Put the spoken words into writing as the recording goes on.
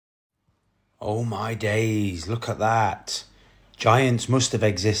Oh my days, look at that. Giants must have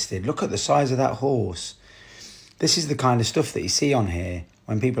existed. Look at the size of that horse. This is the kind of stuff that you see on here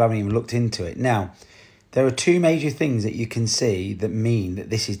when people haven't even looked into it. Now, there are two major things that you can see that mean that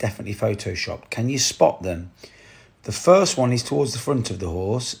this is definitely photoshopped. Can you spot them? The first one is towards the front of the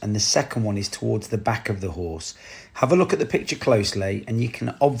horse and the second one is towards the back of the horse. Have a look at the picture closely and you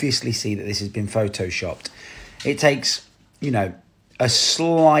can obviously see that this has been photoshopped. It takes, a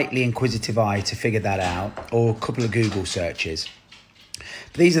slightly inquisitive eye to figure that out, or a couple of Google searches.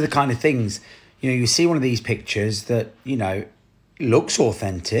 But these are the kind of things, you see one of these pictures that, looks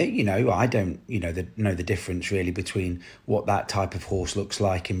authentic. I don't, know the difference really between what that type of horse looks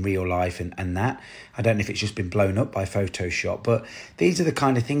like in real life and that. I don't know if it's just been blown up by Photoshop, but these are the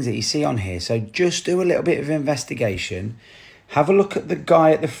kind of things that you see on here. So just do a little bit of investigation. Have a look at the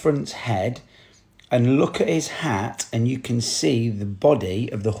guy at the front's head and look at his hat, and you can see the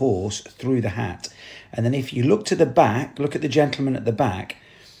body of the horse through the hat. And then if you look to the back, look at the gentleman at the back,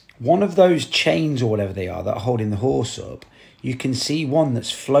 one of those chains or whatever they are that are holding the horse up, you can see one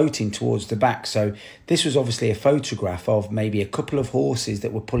that's floating towards the back. So this was obviously a photograph of maybe a couple of horses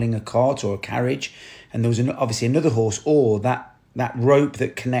that were pulling a cart or a carriage, and there was obviously another horse, or that rope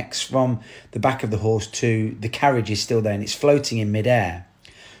that connects from the back of the horse to the carriage is still there and it's floating in midair.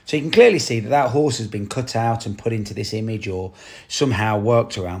 So you can clearly see that that horse has been cut out and put into this image or somehow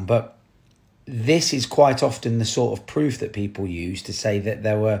worked around. But this is quite often the sort of proof that people use to say that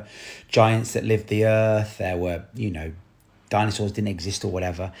there were giants that lived the earth, there were, dinosaurs didn't exist or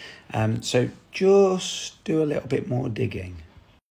whatever. So just do a little bit more digging.